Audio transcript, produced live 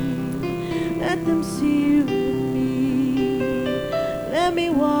let them see you in me. Let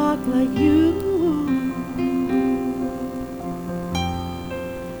me walk like you.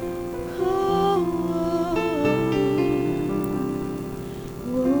 Oh,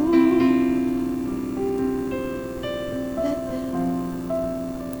 oh, let them.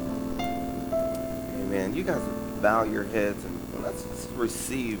 Amen. You guys bow your heads and let's just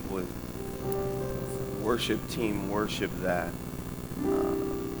receive with worship team worship that.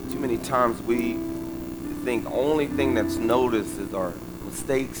 Too many times we think only thing that's noticed is our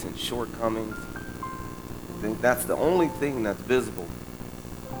mistakes and shortcomings. I think that's the only thing that's visible.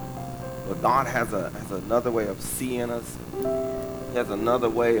 But God has another way of seeing us. He has another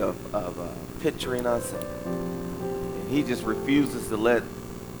way of picturing us. And he just refuses to let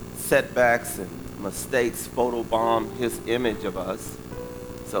setbacks and mistakes photobomb his image of us.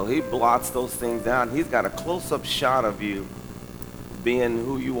 So he blots those things out. He's got a close-up shot of you being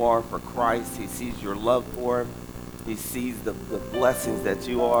who you are for Christ. He sees your love for him. He sees the blessings that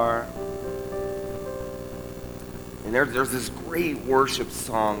you are. And there's this great worship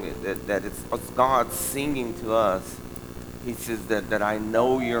song that it's God singing to us. He says that I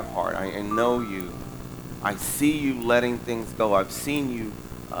know your heart. I know you. I see you letting things go. I've seen you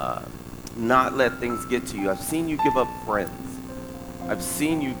not let things get to you. I've seen you give up friends. I've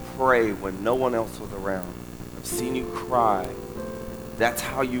seen you pray when no one else was around. I've seen you cry. That's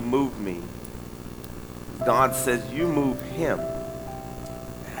how you move me. God says you move him.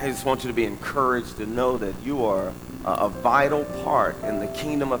 I just want you to be encouraged to know that you are a vital part in the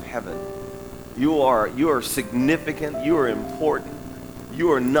kingdom of heaven. You are significant. You are important.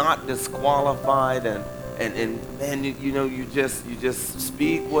 You are not disqualified. And you just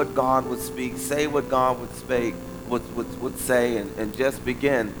speak what God would speak, say what God would speak, would say, and just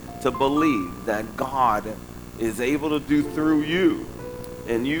begin to believe that God is able to do through you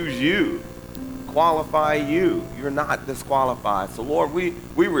and use you, qualify you. You're not disqualified. So Lord, we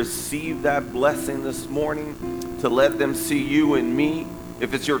receive that blessing this morning to let them see you in me.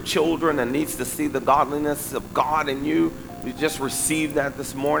 If it's your children that needs to see the godliness of God in you, you just receive that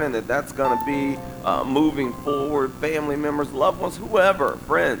this morning, that's going to be moving forward. Family members, loved ones, whoever,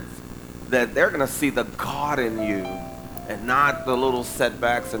 friends, that they're going to see the God in you and not the little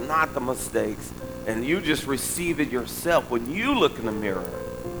setbacks and not the mistakes. And you just receive it yourself. When you look in the mirror,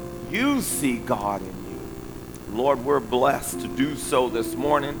 you see God in you. Lord, we're blessed to do so this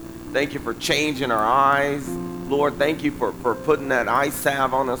morning. Thank you for changing our eyes. Lord, thank you for putting that eye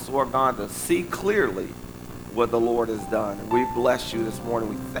salve on us, Lord God, to see clearly what the Lord has done. And we bless you this morning.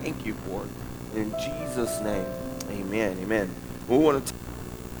 We thank you for it. In Jesus' name, amen, amen. We want to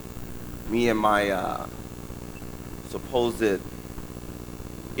me and my supposed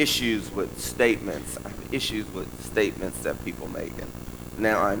issues with statements. I have issues with statements that people make. And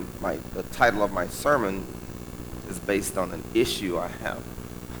now the title of my sermon is based on an issue I have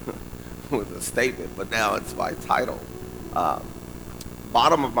with a statement, but now it's my title.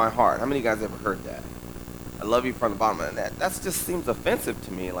 Bottom of my heart. How many of you guys ever heard that? I love you from the bottom of that. That just seems offensive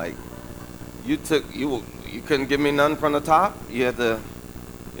to me. Like you couldn't give me none from the top. You had to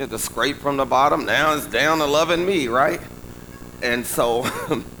scrape from the bottom. Now it's down to loving me, right? And so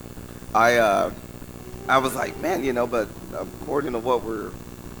I was like, man, but according to what we're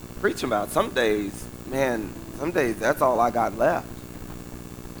preaching about, some days that's all I got left.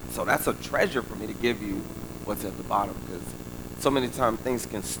 So that's a treasure for me to give you what's at the bottom, because so many times things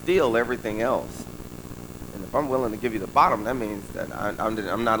can steal everything else. And if I'm willing to give you the bottom, that means that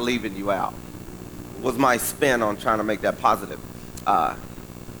I'm not leaving you out. Was my spin on trying to make that positive.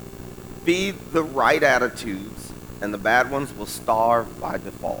 Feed the right attitudes, and the bad ones will starve by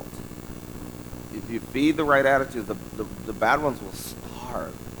default. If you feed the right attitudes, the bad ones will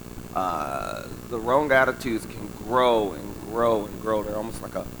starve. The wrong attitudes can grow and grow and grow. They're almost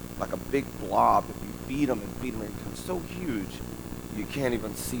like a big blob. If you feed them, they become so huge you can't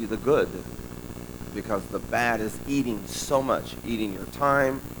even see the good, because the bad is eating so much, eating your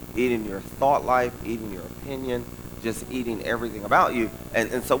time, eating your thought life, eating your opinion, just eating everything about you.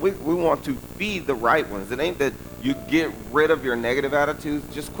 And so we want to feed the right ones. It ain't that you get rid of your negative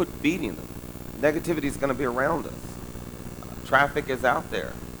attitudes, just quit feeding them. Negativity is going to be around us. Traffic is out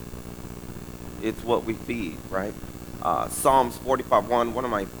there. It's what we feed, right? Psalms 45:1, one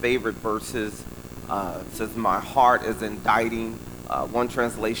of my favorite verses, says, my heart is indicting. One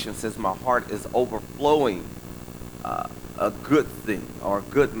translation says, my heart is overflowing a good thing or a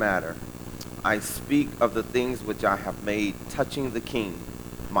good matter. I speak of the things which I have made touching the king.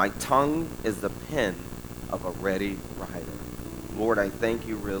 My tongue is the pen of a ready writer. Lord, I thank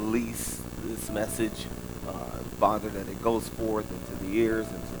you. Release this message, Father, that it goes forth into the ears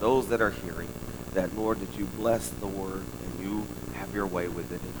and to those that are hearing. that, Lord, that you bless the word and you have your way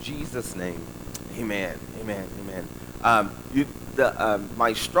with it. In Jesus' name, amen, amen, amen.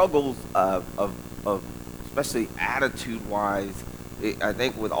 My struggles of especially attitude-wise, I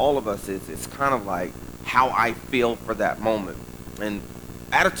think with all of us, it's kind of like how I feel for that moment. And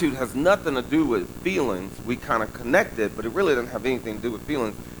attitude has nothing to do with feelings. We kind of connect it, but it really doesn't have anything to do with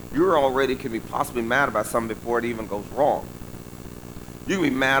feelings. You already can be possibly mad about something before it even goes wrong. You can be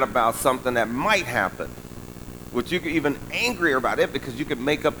mad about something that might happen, which you can even angrier about it because you can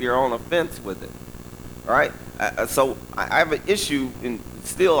make up your own offense with it. All right? So I have an issue, and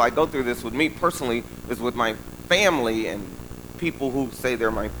still I go through this with me personally, is with my family and people who say they're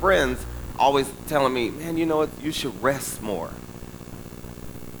my friends, always telling me, man, you know what, you should rest more.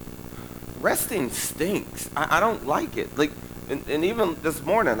 Resting stinks. I don't like it. Like, and even this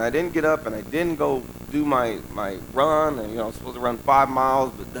morning, I didn't get up and I didn't go do my run. And, I was supposed to run 5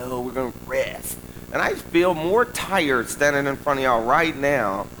 miles, but no, we're going to rest. And I feel more tired standing in front of y'all right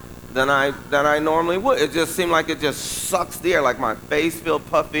now than I normally would. It just seemed like it just sucks the air. Like my face feel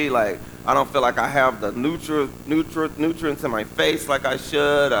puffy. Like I don't feel like I have the nutrients in my face like I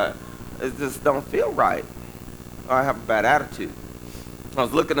should. It just don't feel right. I have a bad attitude. I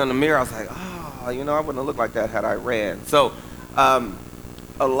was looking in the mirror. I was like, I wouldn't have looked like that had I ran. So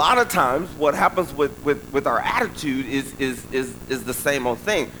a lot of times what happens with our attitude is the same old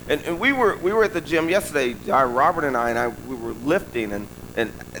thing. And we were at the gym yesterday, Robert and I we were lifting, and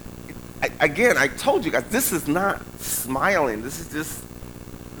I told you guys, this is not smiling. This is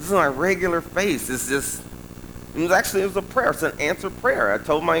my regular face. It was a prayer. It's an answered prayer. I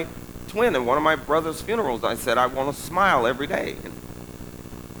told my twin in one of my brother's funerals, I said, I want to smile every day.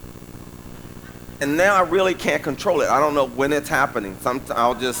 And now I really can't control it. I don't know when it's happening. Sometimes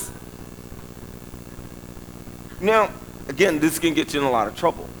I'll just, again, this can get you in a lot of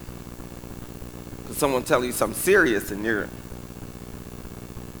trouble. Because someone tell you something serious and you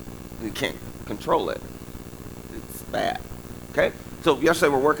can't control it. It's bad. Okay? So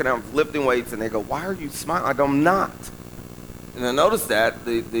yesterday we're working out lifting weights and they go, why are you smiling? I go, I'm not. And I noticed that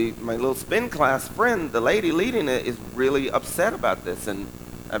my little spin class friend, the lady leading it, is really upset about this. And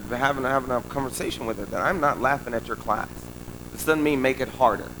I've been having a conversation with her that I'm not laughing at your class. This doesn't mean make it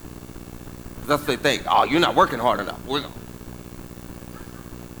harder. That's what they think. Oh, you're not working hard enough. We're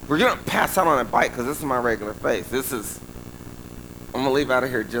going to pass out on a bike because this is my regular face. I'm going to leave out of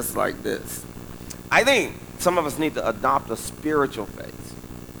here just like this. I think some of us need to adopt a spiritual face.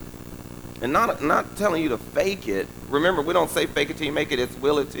 And not telling you to fake it. Remember, we don't say fake it till you make it. It's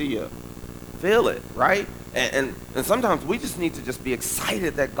will it to you. Feel it, right? And sometimes we just need to just be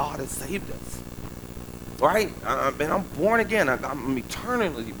excited that God has saved us, right? And I'm born again. I'm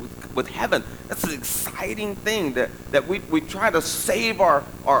eternally with heaven. That's an exciting thing that we try to save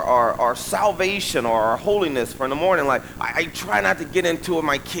our salvation or our holiness for in the morning. Like I try not to get into it with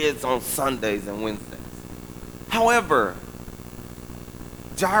my kids on Sundays and Wednesdays. However,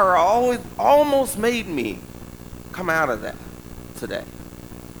 Jireh almost made me come out of that today.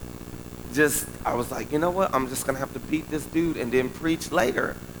 I was like, you know what? I'm just going to have to beat this dude and then preach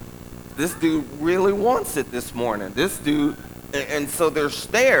later. This dude really wants it this morning. This dude, and so there's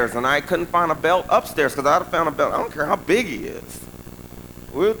stairs, and I couldn't find a belt upstairs because I'd have found a belt. I don't care how big he is.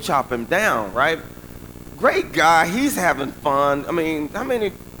 We'll chop him down, right? Great guy. He's having fun. I mean, how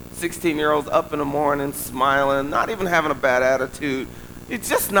many 16-year-olds up in the morning smiling, not even having a bad attitude? He's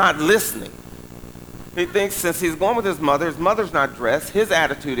just not listening. He thinks since he's going with his mother's not dressed, his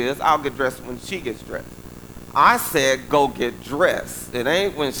attitude is, I'll get dressed when she gets dressed. I said, go get dressed. It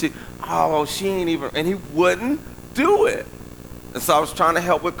ain't when she ain't even, and he wouldn't do it. And so I was trying to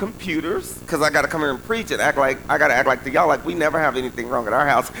help with computers, because I got to come here and preach and I got to act like to y'all like we never have anything wrong at our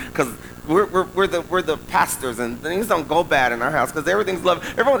house, because we're the pastors and things don't go bad in our house, because everything's love.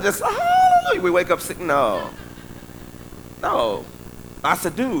 Everyone just, we wake up sick. No. I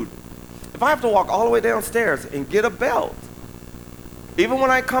said, dude, if I have to walk all the way downstairs and get a belt, even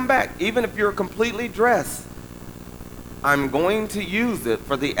when I come back, even if you're completely dressed, I'm going to use it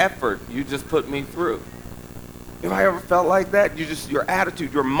for the effort you just put me through. If I ever felt like that, your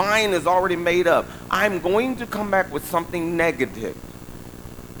attitude, your mind is already made up. I'm going to come back with something negative,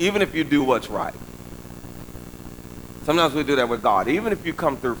 even if you do what's right. Sometimes we do that with God. Even if you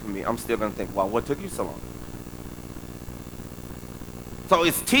come through for me, I'm still going to think, well, what took you so long? So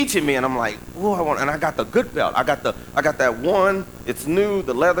it's teaching me, and I'm like, and I got the good belt. I got that one. It's new.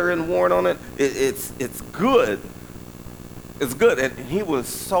 The leather isn't worn on it. It's good. It's good. And he was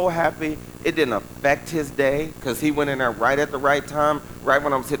so happy. It didn't affect his day because he went in there right at the right time. Right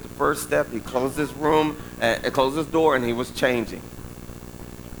when I was hit the first step, he closed his room, closed his door, and he was changing.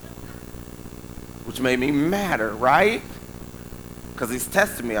 which made me madder, right? Because he's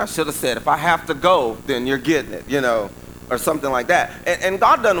testing me. I should have said, if I have to go, then you're getting it, or something like that. And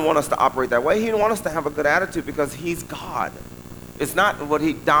God doesn't want us to operate that way. He wants us to have a good attitude because he's God. It's not what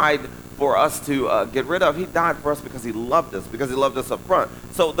he died for us to get rid of. He died for us because he loved us up front.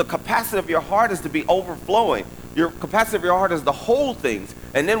 So the capacity of your heart is to be overflowing. Your capacity of your heart is to hold things.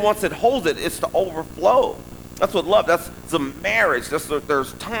 And then once it holds it, it's to overflow. That's what love, that's the marriage.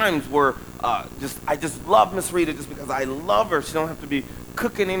 There's times where I just love Miss Rita just because I love her. She don't have to be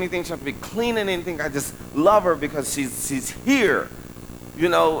cooking anything. She don't have to be cleaning anything. I just love her because she's here.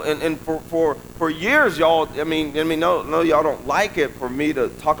 And for years, y'all, no, y'all don't like it for me to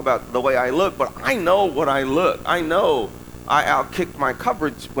talk about the way I look, but I know what I look. I know I outkicked my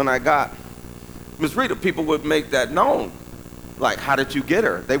coverage when I got Miss Rita. People would make that known. Like, how did you get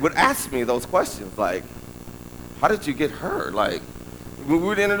her? They would ask me those questions, like, how did you get her? Like, we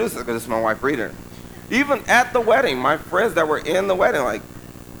would introduce her because it's my wife, Rita. Even at the wedding, my friends that were in the wedding, like,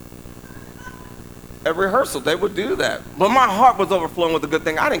 at rehearsal, they would do that. But my heart was overflowing with a good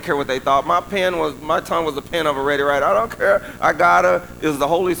thing. I didn't care what they thought. My tongue was the pen of a ready writer. I don't care. I gotta. It was the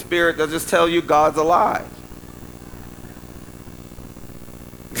Holy Spirit that just tell you God's alive.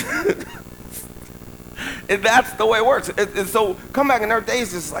 And that's the way it works. And so come back in their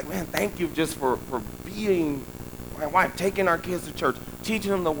days, just like, man, thank you just for being my wife, taking our kids to church,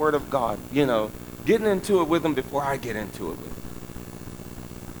 teaching them the word of God, getting into it with them before I get into it with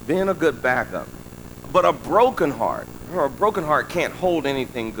them. Being a good backup. But a broken heart can't hold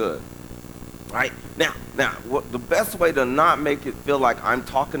anything good. Right? Now, the best way to not make it feel like I'm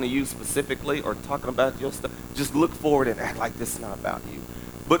talking to you specifically or talking about your stuff, just look forward and act like this is not about you.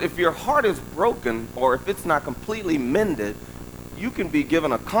 But if your heart is broken or if it's not completely mended, you can be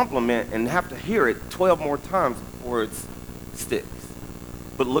given a compliment and have to hear it 12 more times before it sticks.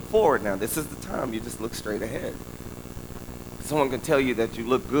 But look forward now. This is the time. You just look straight ahead. Someone can tell you that you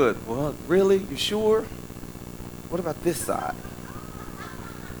look good. Well, really? You sure? What about this side?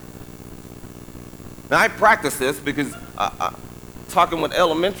 Now, I practice this because talking with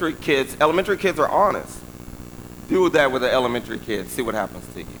elementary kids are honest. Do that with the elementary kids. See what happens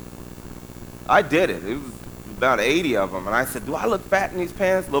to you. I did it. It was about 80 of them. And I said, do I look fat in these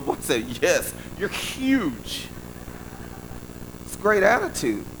pants? The little boy said, yes, you're huge. It's a great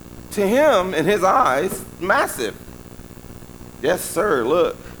attitude. To him, in his eyes, massive. Yes, sir,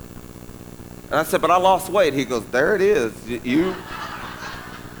 look. And I said, but I lost weight. He goes, there it is.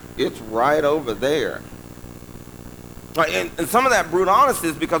 It's right over there. And some of that brute honesty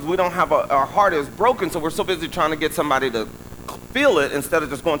is because we don't have our heart is broken, so we're so busy trying to get somebody to feel it instead of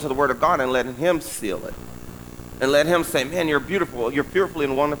just going to the Word of God and letting Him seal it. And let Him say, man, you're beautiful. You're fearfully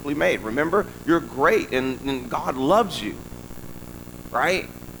and wonderfully made. Remember, you're great, and God loves you. Right?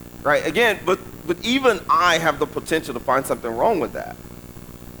 Right? Again, but even I have the potential to find something wrong with that.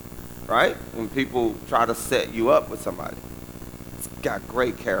 Right? When people try to set you up with somebody. It's got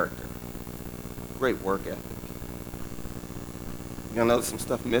great character. Great work ethic. You're gonna notice some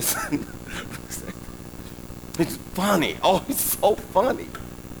stuff missing. It's funny. Oh, it's so funny.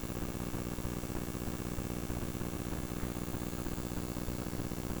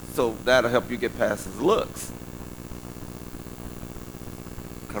 So that'll help you get past his looks.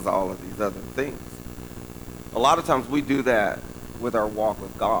 Because of all of these other things. A lot of times we do that with our walk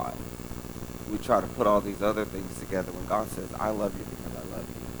with God. We try to put all these other things together when God says, I love you because I love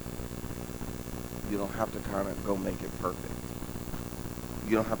you. You don't have to kind of go make it perfect.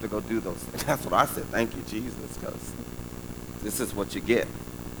 You don't have to go do those things. That's what I said. Thank you, Jesus, because this is what you get.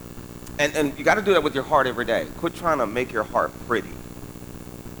 And you got to do that with your heart every day. Quit trying to make your heart pretty.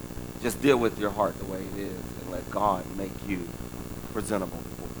 Just deal with your heart the way it is and let God make you presentable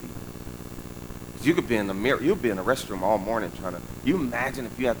before people. Because you could be in the mirror. You'll be in the restroom all morning trying to. You imagine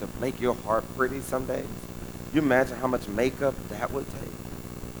if you had to make your heart pretty some days? You imagine how much makeup that would take?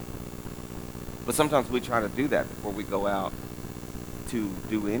 But sometimes we try to do that before we go out to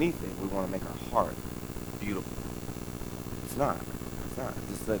do anything. We want to make our heart beautiful. It's not. It's not.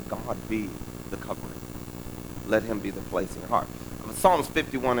 Just let God be the covering. Let Him be the place in your heart. Psalms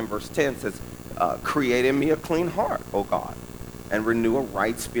 51 and verse 10 says, create in me a clean heart, O God, and renew a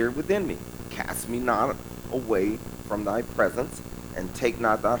right spirit within me. Cast me not away from thy presence, and take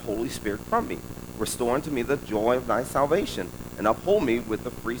not thy Holy Spirit from me. Restore unto me the joy of thy salvation, and uphold me with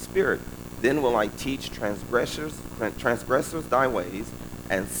a free spirit. Then will I teach transgressors thy ways,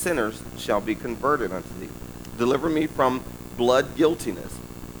 and sinners shall be converted unto thee. Deliver me from blood guiltiness,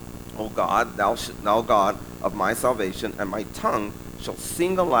 O God, thou God of my salvation, and my tongue shall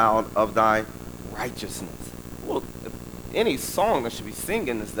sing aloud of thy righteousness. Well, any song that should be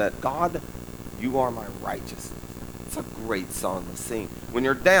singing is that God, you are my righteousness. It's a great song to sing. When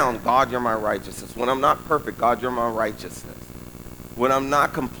you're down, God, you're my righteousness. When I'm not perfect, God, you're my righteousness. When I'm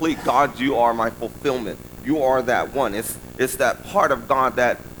not complete, God, you are my fulfillment. You are that one. It's that part of God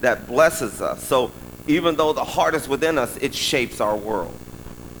that blesses us. So even though the heart is within us, it shapes our world.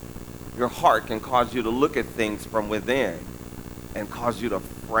 Your heart can cause you to look at things from within and cause you to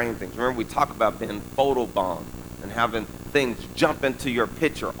frame things. Remember, we talk about being photobombed and having things jump into your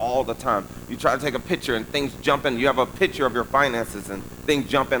picture all the time. You try to take a picture and things jump in. You have a picture of your finances and things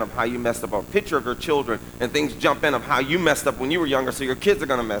jump in of how you messed up. A picture of your children and things jump in of how you messed up when you were younger, so your kids are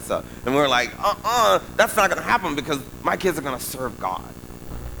going to mess up. And we're like, that's not going to happen because my kids are going to serve God.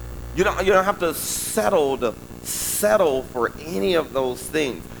 You don't have to settle for any of those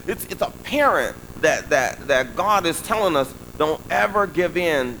things. It's apparent that God is telling us, don't ever give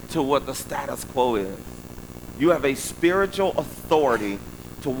in to what the status quo is. You have a spiritual authority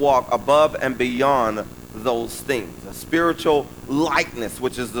to walk above and beyond those things. A spiritual likeness,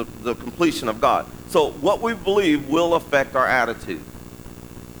 which is the completion of God. So what we believe will affect our attitude.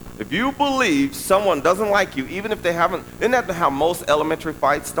 If you believe someone doesn't like you, even if they haven't, isn't that how most elementary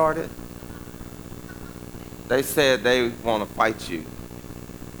fights started? They said they want to fight you.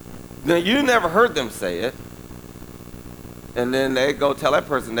 Now, you never heard them say it. And then they go tell that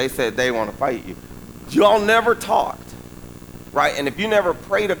person, they said they want to fight you. Y'all never talked, right? And if you never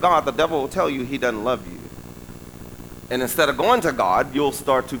pray to God, the devil will tell you he doesn't love you. And instead of going to God, you'll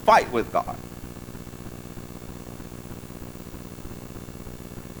start to fight with God.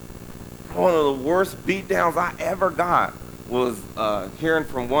 One of the worst beatdowns I ever got was hearing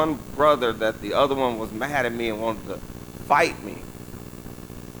from one brother that the other one was mad at me and wanted to fight me.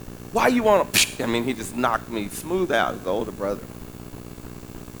 Why you want to? I mean, he just knocked me smooth out, his older brother.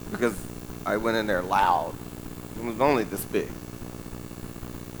 Because I went in there loud. It was only this big.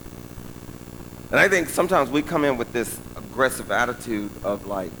 And I think sometimes we come in with this aggressive attitude of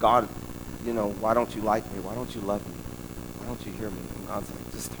like, God, why don't you like me? Why don't you love me? Why don't you hear me? And God's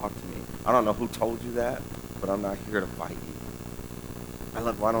like, just talk to me. I don't know who told you that, but I'm not here to fight you.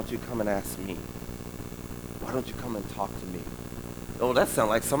 Why don't you come and ask me? Why don't you come and talk to me? Oh, that sounds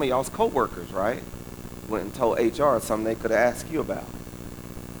like some of y'all's co-workers, right? Went and told HR something they could have asked you about.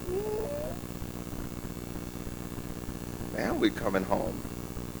 Man, we're coming home.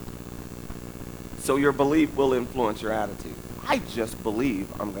 So your belief will influence your attitude. I just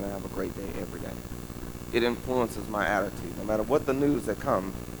believe I'm going to have a great day every day. It influences my attitude. No matter what the news that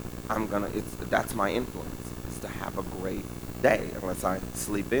comes, that's my influence. It's to have a great day, unless I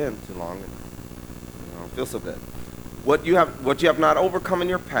sleep in too long and I don't feel so good. What you have not overcome in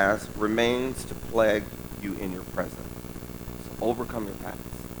your past remains to plague you in your present. So overcome your past.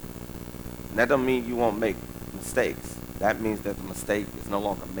 And that doesn't mean you won't make mistakes. That means that the mistake is no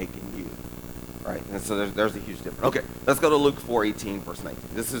longer making you. Right? And so there's a huge difference. Okay, let's go to Luke 4:18, verse 19.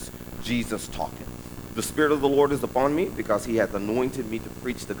 This is Jesus talking. The Spirit of the Lord is upon me because he hath anointed me to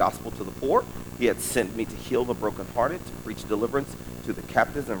preach the gospel to the poor. He hath sent me to heal the brokenhearted, to preach deliverance to the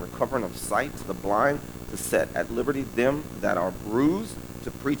captives and recovering of sight to the blind, to set at liberty them that are bruised,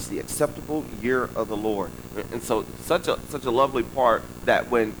 to preach the acceptable year of the Lord. And so such a lovely part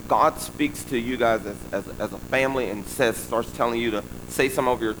that when God speaks to you guys as a family and starts telling you to say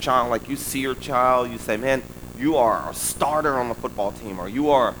something over your child, like you see your child, you say, man, you are a starter on the football team, or you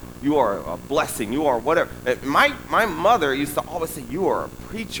are a blessing, you are whatever. My mother used to always say, you are a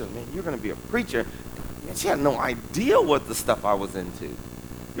preacher, man, you're going to be a preacher. Man, she had no idea what the stuff I was into.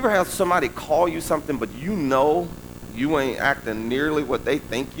 You ever have somebody call you something, but you ain't acting nearly what they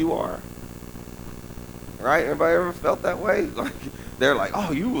think you are? Right? Anybody ever felt that way? Like they're like,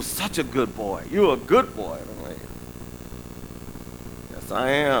 oh, you were such a good boy. You were a good boy. And I'm like, yes, I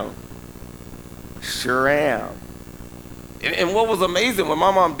am. Sure am. And what was amazing, when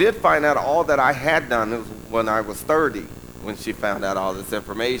my mom did find out all that I had done, it was when I was 30, when she found out all this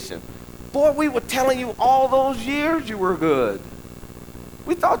information. Boy, we were telling you all those years you were good.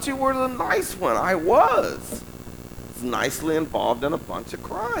 We thought you were the nice one. I was nicely involved in a bunch of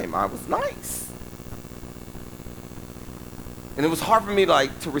crime. I was nice. And it was hard for me to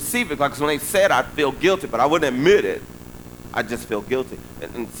receive it, because when they said, I'd feel guilty, but I wouldn't admit it. I just feel guilty.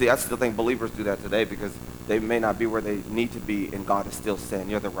 And see, I still think believers do that today, because they may not be where they need to be, and God is still saying,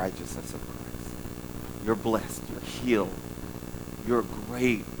 you're the righteousness of Christ. You're blessed. You're healed. You're a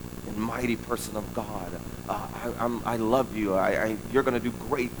great and mighty person of God. I love you. You're going to do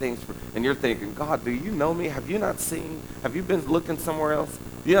great things. And you're thinking, God, do you know me? Have you not seen? Have you been looking somewhere else?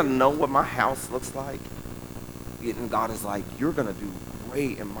 Do you not know what my house looks like? And God is like, you're going to do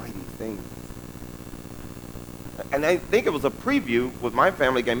great and mighty things. And I think it was a preview, what my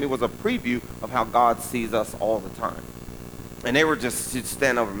family gave me was a preview of how God sees us all the time. And they were just, she'd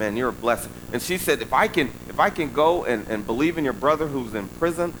stand over, man, you're a blessing. And she said, if I can go and believe in your brother who's in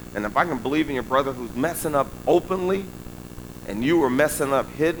prison, and if I can believe in your brother who's messing up openly, and you were messing up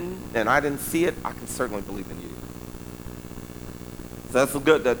hidden, and I didn't see it, I can certainly believe in you. So that's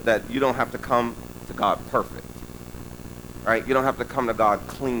good that you don't have to come to God perfect, right? You don't have to come to God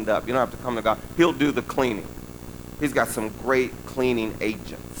cleaned up. You don't have to come to God. He'll do the cleaning. He's got some great cleaning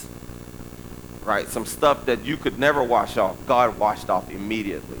agents, right? Some stuff that you could never wash off, God washed off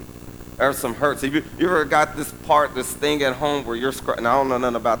immediately. There's some hurts. You ever got this thing at home where you're, and I don't know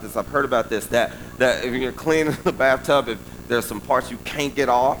nothing about this, I've heard about this, that if you're cleaning the bathtub, if there's some parts you can't get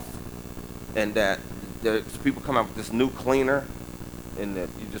off, and that there's people come out with this new cleaner, and that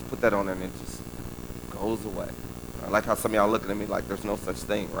you just put that on there and it just goes away. I like how some of y'all looking at me like there's no such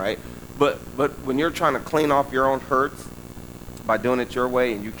thing, right? But when you're trying to clean off your own hurts by doing it your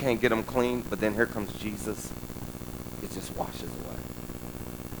way and you can't get them clean, but then here comes Jesus, it just washes away.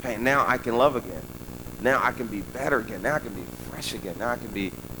 Hey, now I can love again. Now I can be better again. Now I can be fresh again. Now I can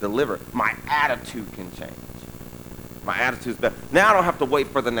be delivered. My attitude can change. My attitude's better. Now I don't have to wait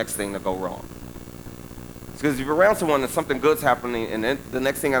for the next thing to go wrong. Because if you're around someone and something good's happening, and then the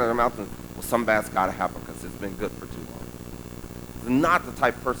next thing out of their mouth is, well, something bad's got to happen because it's been good for too long. It's not the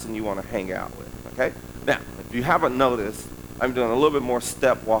type of person you want to hang out with, okay? Now, if you haven't noticed, I'm doing a little bit more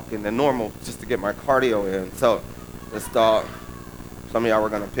step walking than normal just to get my cardio in. So let's start. Some of y'all were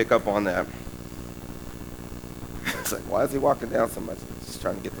going to pick up on that. It's like, why is he walking down so much? He's just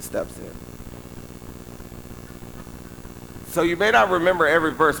trying to get the steps in. So you may not remember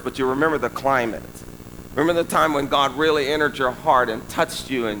every verse, but you remember the climate. Remember the time when God really entered your heart and touched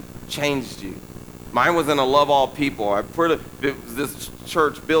you and changed you. Mine was in a love all people. If it was this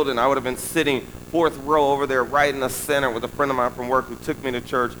church building, I would have been sitting fourth row over there right in the center with a friend of mine from work who took me to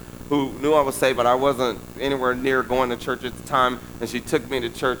church, who knew I was saved, but I wasn't anywhere near going to church at the time. And she took me to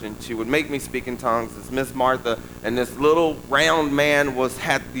church and she would make me speak in tongues. It's Miss Martha. And this little round man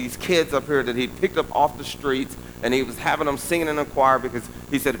had these kids up here that he'd picked up off the streets. And he was having them singing in a choir because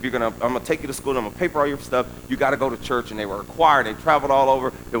he said, I'm going to take you to school and I'm going to pay for all your stuff. You got to go to church. And they were a choir. They traveled all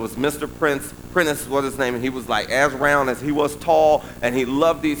over. It was Mr. Prentice was his name. And he was like as round as he was tall. And he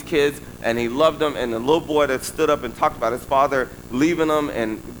loved these kids. And he loved them. And the little boy that stood up and talked about his father leaving them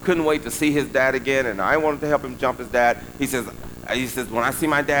and couldn't wait to see his dad again. And I wanted to help him jump his dad. He says, when I see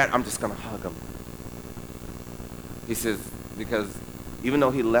my dad, I'm just going to hug him. He says, because even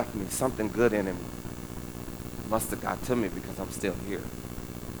though he left me, something good in him must have got to me because I'm still here.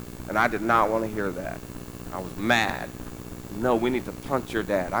 And I did not want to hear that. I was mad. No, we need to punch your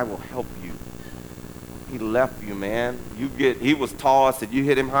dad. I will help you. He left you, man. He was tall. I said, you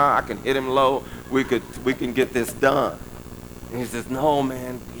hit him high, I can hit him low. We can get this done. And he says, no,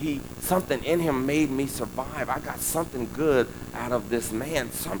 man, something in him made me survive. I got something good out of this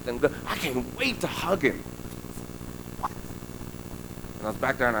man, something good. I can't wait to hug him. And I was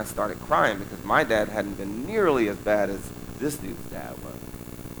back there and I started crying because my dad hadn't been nearly as bad as this dude's dad was.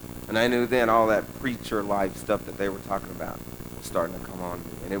 And I knew then all that preacher life stuff that they were talking about was starting to come on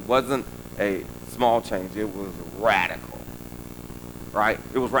me. And it wasn't a small change. It was radical, right?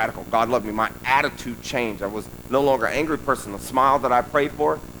 It was radical. God loved me. My attitude changed. I was no longer an angry person. The smile that I prayed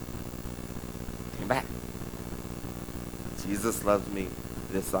for came back. Jesus loves me.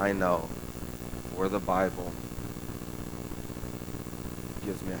 This I know. For the Bible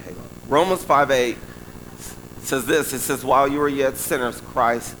gives me a halo. Romans 5:8 says this. It says, while you were yet sinners,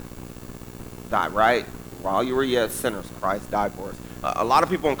 Christ died, right? While you were yet sinners, Christ died for us. A lot of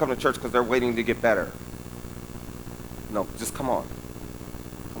people don't come to church because they're waiting to get better. No, just come on.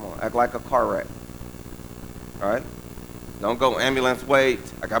 Come on, act like a car wreck. All right? Don't go ambulance, wait.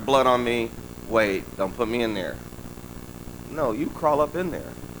 I got blood on me. Wait, don't put me in there. No, you crawl up in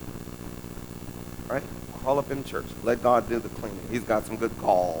there. Right? Crawl up in church. Let God do the cleaning. He's got some good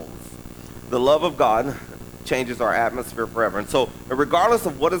calls. The love of God changes our atmosphere forever. And so, regardless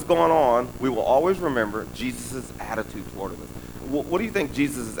of what is going on, we will always remember Jesus' attitude toward us. What do you think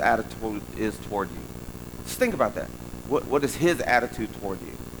Jesus' attitude is toward you? Just think about that. What is his attitude toward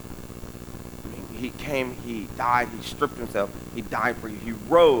you? I mean, he came, he died, he stripped himself, he died for you, he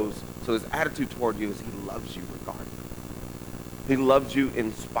rose. So his attitude toward you is he loves you regardless. He loves you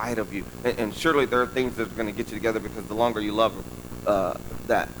in spite of you. And surely there are things that are going to get you together because the longer you love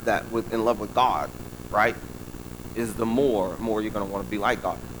in love with God, right, is the more you're going to want to be like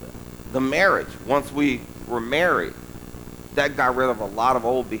God. The marriage, once we were married, that got rid of a lot of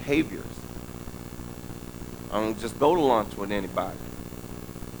old behaviors. I don't just go to lunch with anybody.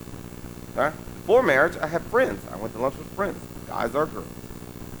 Right? Before marriage, I had friends. I went to lunch with friends, guys or girls.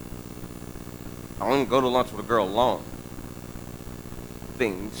 I don't even go to lunch with a girl alone.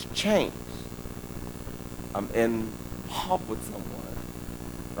 Things change. I'm involved with someone,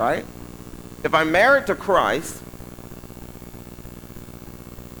 right? If I'm married to Christ,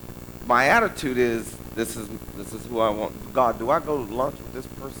 my attitude is, this is who I want. God, do I go to lunch with this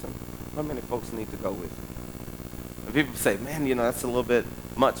person? How many folks need to go with me? And people say, man, that's a little bit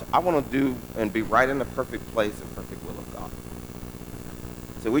much. I want to do and be right in the perfect place and perfect will of God.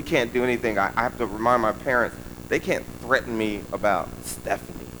 So we can't do anything. I have to remind my parents, they can't threaten me about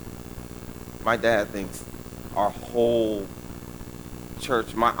Stephanie. My dad thinks our whole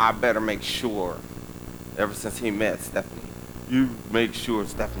church, I better make sure, ever since he met Stephanie, you make sure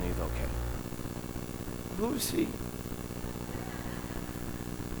Stephanie's okay. Who is she?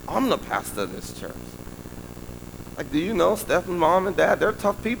 I'm the pastor of this church. Like, do you know Stephanie's mom and dad, they're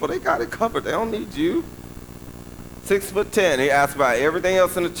tough people. They got it covered. They don't need you. 6'10". He asked about everything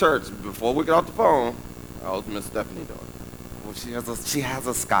else in the church. Before we get off the phone, how's Miss Stephanie doing? Well, she has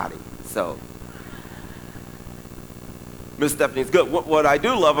a Scotty, so Miss Stephanie's good. What I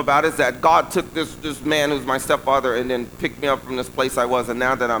do love about it is that God took this man who's my stepfather and then picked me up from this place I was, and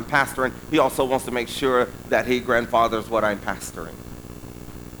now that I'm pastoring, he also wants to make sure that he grandfathers what I'm pastoring.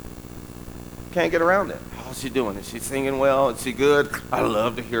 Can't get around it. How's she doing? Is she singing well? Is she good? I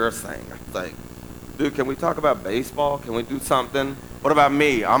love to hear her sing. It's like, dude, can we talk about baseball? Can we do something? What about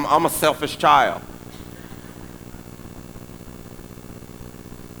me? I'm a selfish child.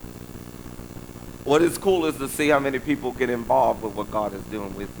 What is cool is to see how many people get involved with what God is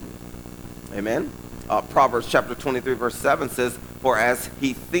doing with you. Amen? Proverbs chapter 23, verse 7 says, for as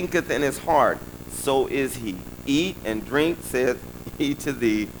he thinketh in his heart, so is he. Eat and drink, saith he to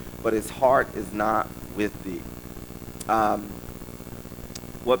thee, but his heart is not with thee.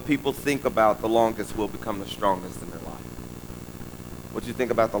 What people think about the longest will become the strongest in their life. What you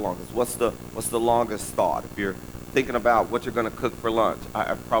think about the longest? What's the longest thought? If you're thinking about what you're going to cook for lunch,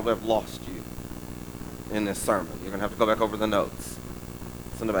 I probably have lost you in this sermon. You're going to have to go back over the notes.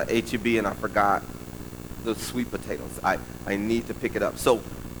 Something about HEB, and I forgot the sweet potatoes. I need to pick it up. So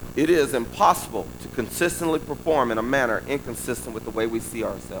it is impossible to consistently perform in a manner inconsistent with the way we see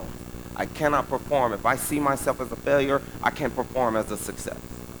ourselves. I cannot perform. If I see myself as a failure, I can't perform as a success.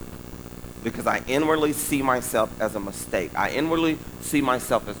 Because I inwardly see myself as a mistake. I inwardly see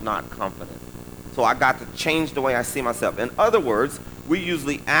myself as not confident. So I got to change the way I see myself. In other words, we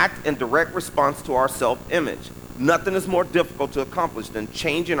usually act in direct response to our self-image. Nothing is more difficult to accomplish than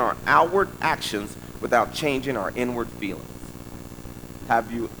changing our outward actions without changing our inward feelings.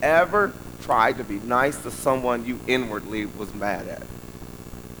 Have you ever tried to be nice to someone you inwardly was mad at?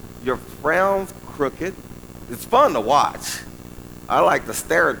 Your frown's crooked. It's fun to watch. I like to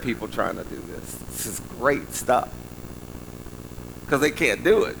stare at people trying to do this. This is great stuff. Because they can't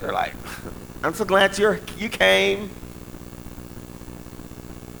do it. They're like, I'm so glad you came.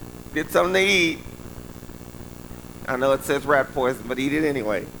 Get something to eat. I know it says rat poison, but eat it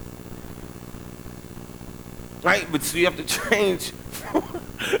anyway. Right? But so you have to change.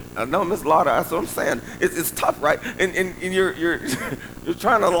 I know, Miss Lauder, that's what I'm saying. It's tough, right? And you're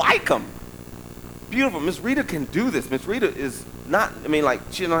trying to like them. Beautiful. Miss Rita can do this. Miss Rita is not,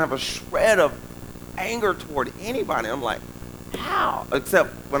 she don't have a shred of anger toward anybody. I'm like, how? Except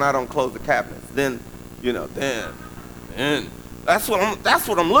when I don't close the cabinets. Then that's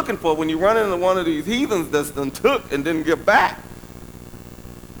what I'm looking for when you run into one of these heathens that's done took and didn't give back.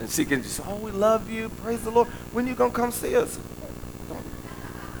 And she can just, oh, we love you, praise the Lord. When you gonna come see us?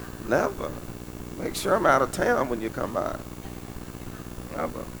 Never. Make sure I'm out of town when you come by.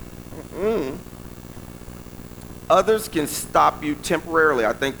 Never. Others can stop you temporarily.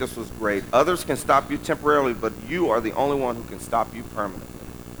 I think this was great. Others can stop you temporarily, but you are the only one who can stop you permanently.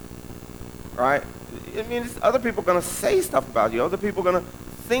 Right? Other people are going to say stuff about you. Other people are going to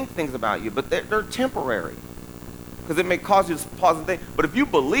think things about you, but they're temporary. Because it may cause you to pause and think. But if you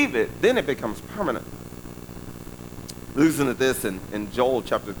believe it, then it becomes permanent. Listen to this in Joel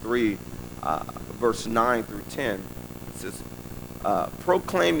chapter 3, verse 9 through 10. It says,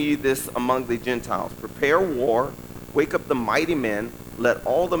 proclaim ye this among the Gentiles. Prepare war, wake up the mighty men, let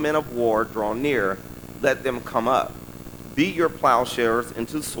all the men of war draw near, let them come up. Beat your plowshares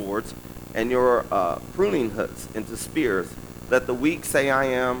into swords, and your pruning hooks into spears. Let the weak say, I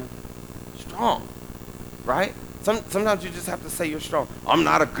am strong. Right? Sometimes you just have to say you're strong. I'm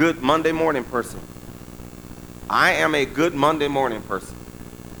not a good Monday morning person. I am a good Monday morning person.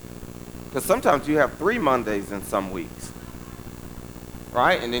 Because sometimes you have 3 Mondays in some weeks.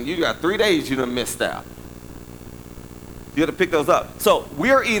 Right? And then you got 3 days you done missed out. You have to pick those up. So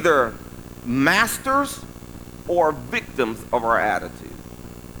we're either masters or victims of our attitude.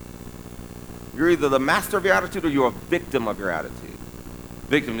 You're either the master of your attitude or you're a victim of your attitude.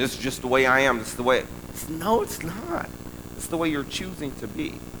 Victim, this is just the way I am. This is the way. No, it's not. It's the way you're choosing to be.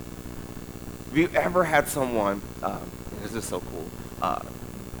 Have you ever had someone, this is so cool,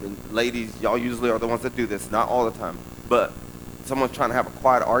 and ladies, y'all usually are the ones that do this, not all the time, but someone's trying to have a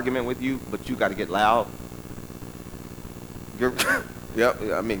quiet argument with you, but you got to get loud. Yep,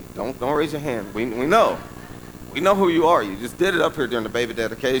 I mean, don't raise your hand. We know. We know who you are. You just did it up here during the baby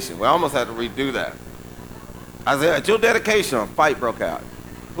dedication. We almost had to redo that. I said, at your dedication, a fight broke out.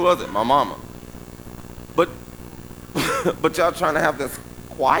 Who was it? My mama. But y'all trying to have this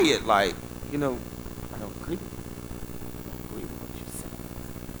quiet, like, I don't agree with what you said.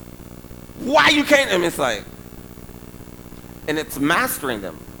 Why you can't? And it's like, and it's mastering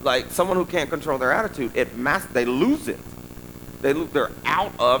them. Like someone who can't control their attitude, they lose it. They're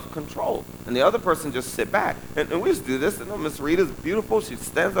out of control. And the other person just sit back. And we used to do this. And Miss Rita's beautiful. She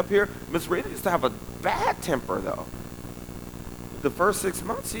stands up here. Miss Rita used to have a bad temper, though. The first 6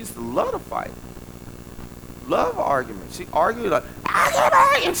 months, she used to love to fight. Love argument. She argued like,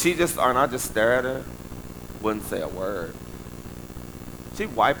 and she just, and I just stare at her. Wouldn't say a word.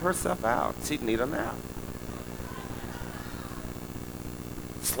 She'd wipe herself out. She'd need a nap.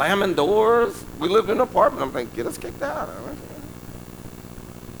 Slamming doors. We lived in an apartment. I'm thinking, get us kicked out.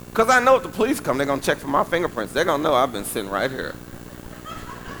 Because I know if the police come, they're going to check for my fingerprints. They're going to know I've been sitting right here.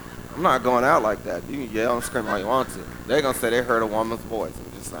 I'm not going out like that. You can yell and scream all you want to. They're going to say they heard a woman's voice.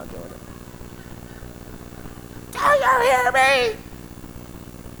 I'm just not doing it. Do you hear me?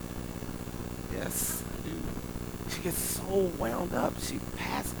 Yes, I do. She gets so wound up. She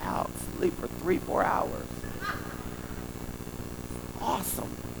passed out, sleep for 3-4 hours.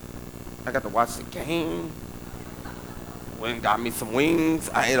 Awesome. I got to watch the game. Went and got me some wings.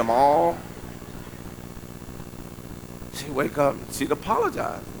 I ate them all. She'd wake up and she'd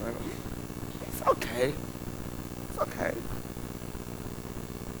apologize. Like, it's okay. It's okay.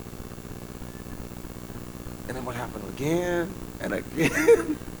 And then what happened again and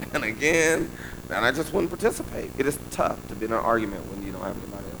again and again. And I just wouldn't participate. It is tough to be in an argument when you don't have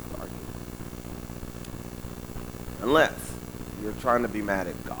anybody else to argue. Unless you're trying to be mad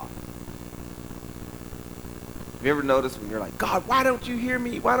at God. Have you ever noticed when you're like, God, why don't you hear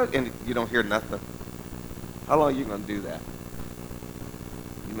me? And you don't hear nothing? How long are you going to do that?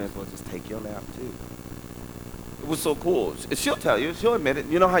 You may as well just take your nap too. It was so cool. She'll tell you. She'll admit it.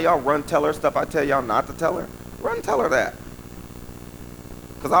 You know how y'all tell her stuff I tell y'all not to tell her? Tell her that.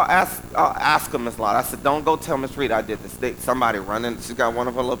 Because I'll ask them this a lot. I said, don't go tell Miss Rita I did this. Somebody running. She's got one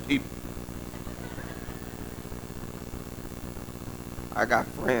of her little people. I got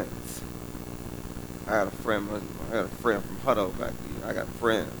friends. I had a friend from Hutto back then. I got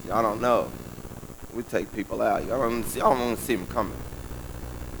friends. Y'all don't know. We take people out. Y'all don't see them coming.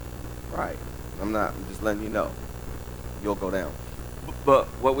 Right. I'm just letting you know. You'll go down. But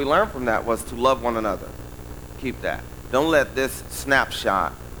what we learned from that was to love one another. Keep that. Don't let this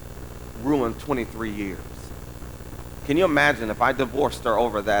snapshot ruin 23 years. Can you imagine if I divorced her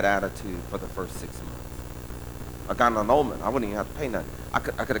over that attitude for the first 6 months? I got an annulment. I wouldn't even have to pay nothing. I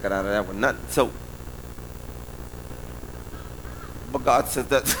could have got out of that with nothing. So, but God said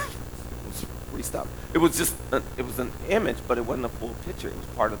that free stuff. It was just it was an image, but it wasn't a full picture. It was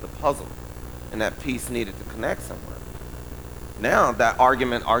part of the puzzle, and that piece needed to connect somewhere. Now that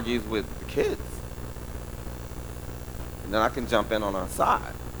argument argues with the kids, and then I can jump in on our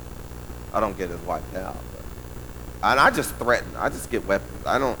side. I don't get as wiped out, and I just threaten. I just get weapons.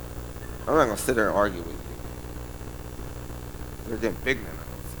 I'm not gonna sit there and argue with you. They're getting bigger than us.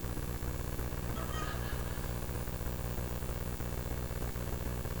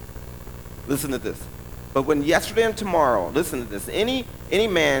 Listen to this. But when yesterday and tomorrow, listen to this. Any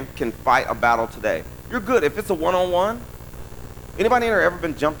man can fight a battle today. You're good if it's a one-on-one. Anybody in here ever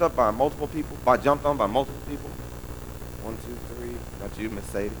been jumped up by multiple people? Jumped on by multiple people? 1, 2, 3. Not you, Miss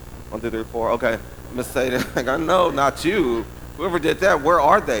Sadie. 1, 2, 3, 4. Okay, Miss Sadie. Like, I know, not you. Whoever did that, where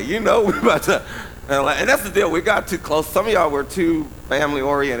are they? You know, we about to. And that's the deal. We got too close. Some of y'all were too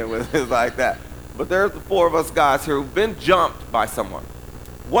family-oriented with it like that. But there's the 4 of us guys here who've been jumped by someone.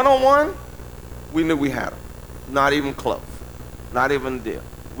 One-on-one, we knew we had them. Not even close. Not even a deal.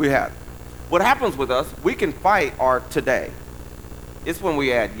 We had them. What happens with us, we can fight our today. It's when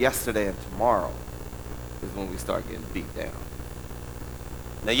we add yesterday and tomorrow is when we start getting beat down.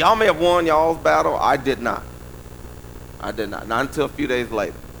 Now, y'all may have won y'all's battle. I did not. I did not. Not until a few days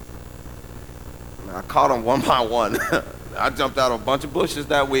later. I caught them one by one. I jumped out of a bunch of bushes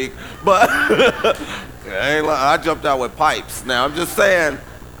that week, but I jumped out with pipes. Now, I'm just saying,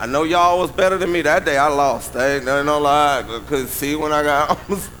 I know y'all was better than me. That day I lost. Ain't no lie. I couldn't see when I got on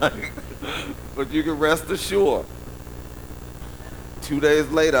the site. But you can rest assured. 2 days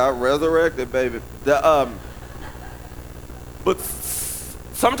later, I resurrected, baby. But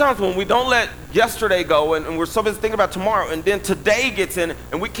sometimes when we don't let yesterday go and we're so busy thinking about tomorrow, and then today gets in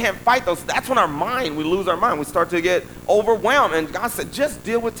and we can't fight those, that's when we lose our mind. We start to get overwhelmed. And God said, just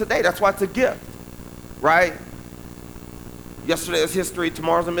deal with today. That's why it's a gift, right? Yesterday is history,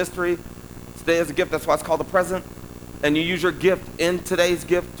 tomorrow's a mystery. Today is a gift, that's why it's called the present. And you use your gift in today's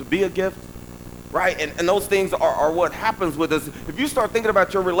gift to be a gift, right? And those things are what happens with us. If you start thinking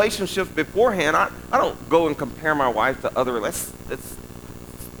about your relationships beforehand, I don't go and compare my wife to other relationships. It's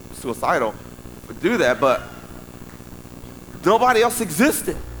suicidal to do that, but nobody else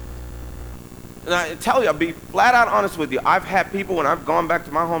existed. And I tell you, I'll be flat out honest with you. I've had people, when I've gone back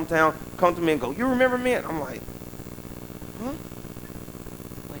to my hometown, come to me and go, you remember me? And I'm like, huh?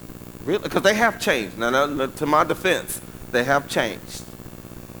 Like, really? Because they have changed. Now, to my defense, they have changed.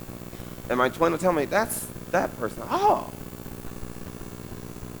 And my twin will tell me, that's that person. Oh.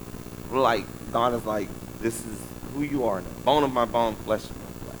 Like, God is like, this is who you are now. Bone of my bone, flesh of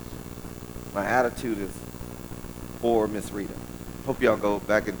my flesh. My attitude is for Miss Rita. Hope y'all go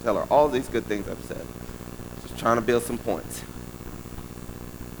back and tell her all these good things I've said. Just trying to build some points.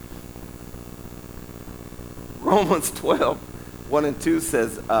 Romans 12, 1 and 2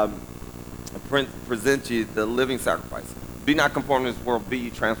 says, present you the living sacrifice. Be not conformed to this world, be ye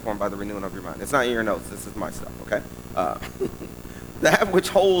transformed by the renewing of your mind. It's not in your notes, this is my stuff, okay? That which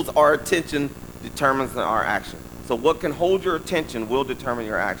holds our attention determines our action. So what can hold your attention will determine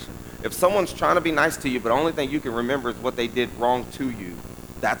your action. If someone's trying to be nice to you, but the only thing you can remember is what they did wrong to you,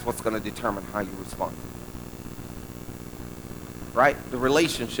 that's what's going to determine how you respond. Right? The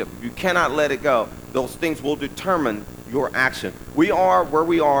relationship, if you cannot let it go, those things will determine your action. We are where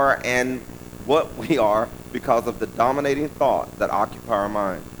we are and what we are because of the dominating thought that occupy our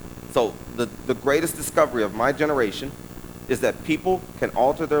mind. So the greatest discovery of my generation is that people can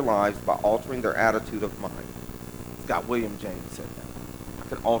alter their lives by altering their attitude of mind. Scott William James said that. I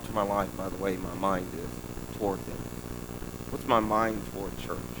can alter my life by the way my mind is toward things. What's my mind toward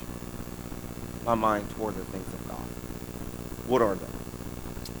church? My mind toward the things of God. What are they?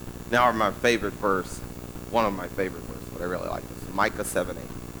 Now my favorite verse, one of my favorite verses, but I really like this. Micah 7:8.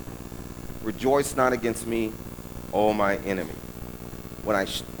 Rejoice not against me, O my enemy. When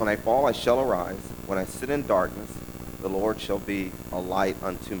I fall, I shall arise. When I sit in darkness, the Lord shall be a light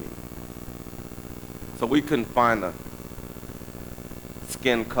unto me. So we couldn't find a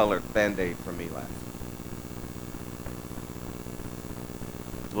skin-colored Band-Aid for me last week.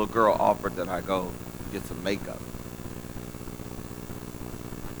 The little girl offered that I go get some makeup.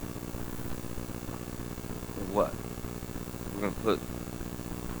 And what? We're going to put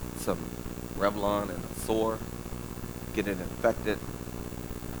some Revlon and a sore, get it infected.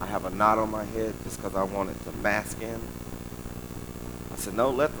 I have a knot on my head just because I wanted to mask in. I said,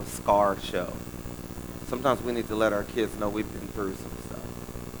 no, let the scar show. Sometimes we need to let our kids know we've been through some stuff.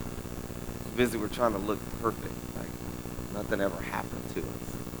 Busy, we're trying to look perfect, like nothing ever happened to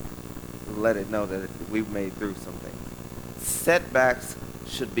us. Let it know that we've made through some things. Setbacks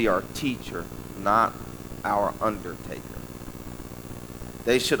should be our teacher, not our undertaker.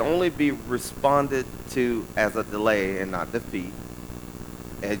 They should only be responded to as a delay and not defeat,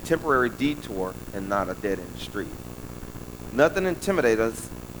 a temporary detour and not a dead-end street. Nothing intimidates us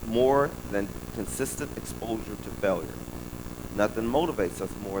more than consistent exposure to failure. Nothing motivates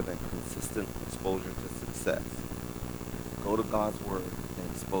us more than consistent exposure to success. Go to God's Word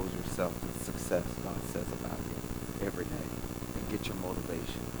and expose yourself to the success God says about you every day and get your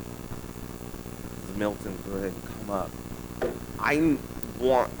motivation. Milton, go ahead and come up. I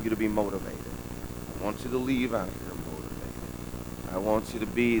want you to be motivated. I want you to leave out here motivated. I want you to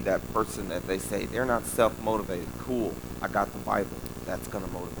be that person that they say, they're not self-motivated. Cool, I got the Bible. That's going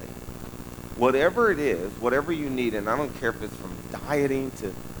to motivate you. Whatever it is, whatever you need, and I don't care if it's from dieting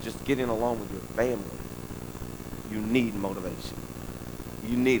to just getting along with your family, you need motivation.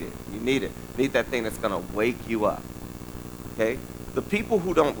 You need it. You need it. You need that thing that's going to wake you up. Okay? The people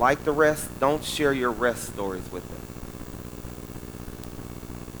who don't like the rest, don't share your rest stories with them.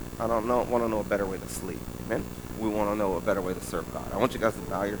 I want to know a better way to sleep. Amen? We want to know a better way to serve God. I want you guys to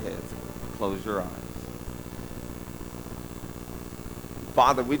bow your heads, close your eyes.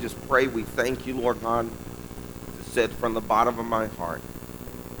 Father, we just pray, we thank you, Lord God, to said from the bottom of my heart.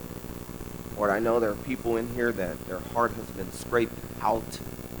 Lord, I know there are people in here that their heart has been scraped out.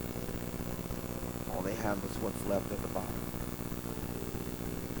 All they have is what's left at the bottom.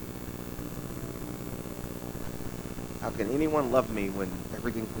 How can anyone love me when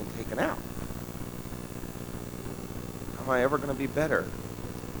everything's been taken out? How am I ever going to be better?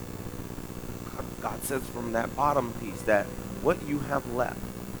 God says from that bottom piece that what you have left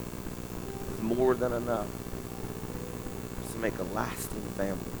is more than enough to make a lasting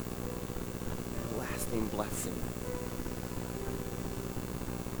family, a lasting blessing.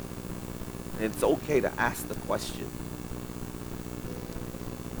 And it's okay to ask the question,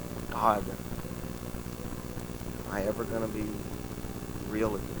 God, am I ever going to be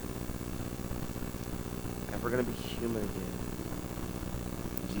real again? Ever going to be human again?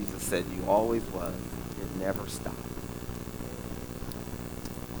 Jesus said, you always was. It never stopped.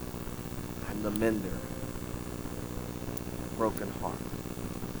 I'm the mender, broken heart.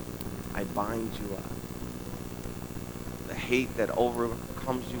 I bind you up. The hate that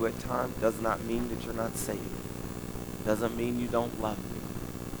overcomes you at times does not mean that you're not saved. Doesn't mean you don't love me.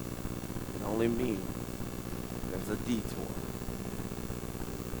 It only means there's a detour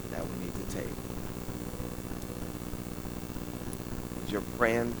that we need to take. As your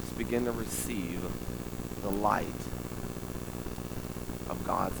friends begin to receive the light of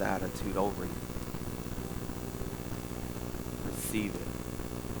God's attitude over you, receive it.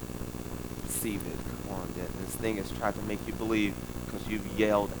 Receive it. Come on, this thing has tried to make you believe because you've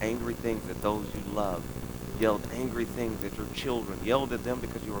yelled angry things at those you love. Yelled angry things at your children. Yelled at them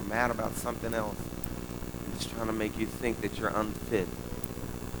because you were mad about something else. It's trying to make you think that you're unfit.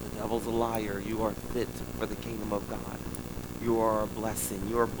 The devil's a liar. You are fit for the kingdom of God. You are a blessing.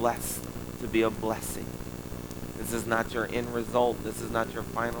 You are blessed to be a blessing. This is not your end result. This is not your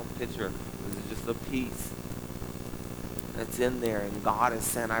final picture. This is just a piece that's in there. And God is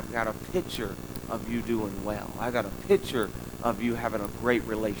saying, I've got a picture of you doing well. I got a picture of you having a great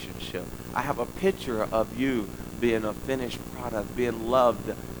relationship. I have a picture of you being a finished product, being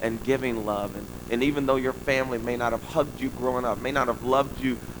loved and giving love. And even though your family may not have hugged you growing up, may not have loved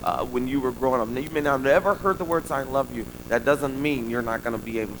you when you were growing up, you may not have ever heard the words, I love you, that doesn't mean you're not going to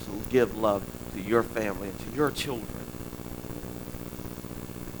be able to give love to your family and to your children.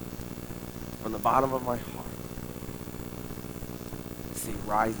 From the bottom of my heart, I see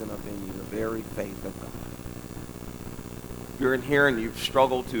rising up in you the very faith of God. If you're in here and you've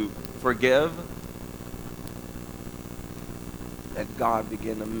struggled to forgive, that God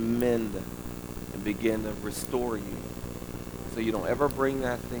begin to mend and begin to restore you so you don't ever bring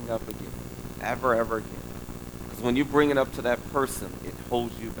that thing up again. Ever again. Because when you bring it up to that person, it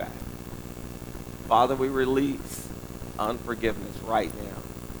holds you back. Father, we release unforgiveness right now.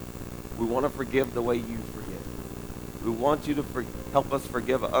 We want to forgive the way you forgive. We want you to help us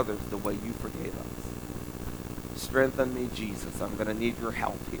forgive others the way you forgave us. Strengthen me, Jesus. I'm going to need your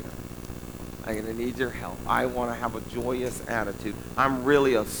help here. I'm going to need your help. I want to have a joyous attitude. I'm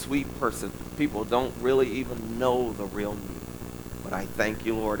really a sweet person. People don't really even know the real me. But I thank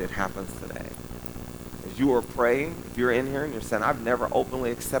you, Lord, it happens today. As you are praying, if you're in here and you're saying, I've never openly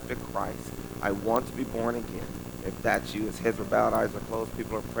accepted Christ, I want to be born again. If that's you, as heads are bowed, eyes are closed,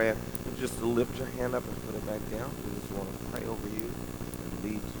 people are praying, just to lift your hand up and put it back down. We just want to pray over you and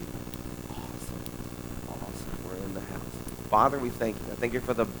lead you. Awesome. We're in the house. Father, we thank you. I thank you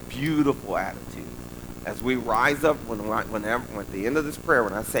for the beautiful attitude. As we rise up, when at the end of this prayer,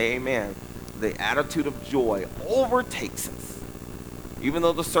 when I say amen, the attitude of joy overtakes us. Even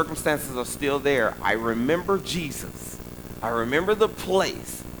though the circumstances are still there, I remember Jesus. I remember the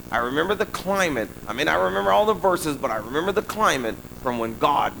place. I remember the climate. I mean, I remember all the verses, but I remember the climate from when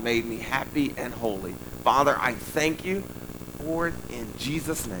God made me happy and holy. Father, I thank you for it in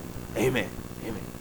Jesus' name. Amen. Amen.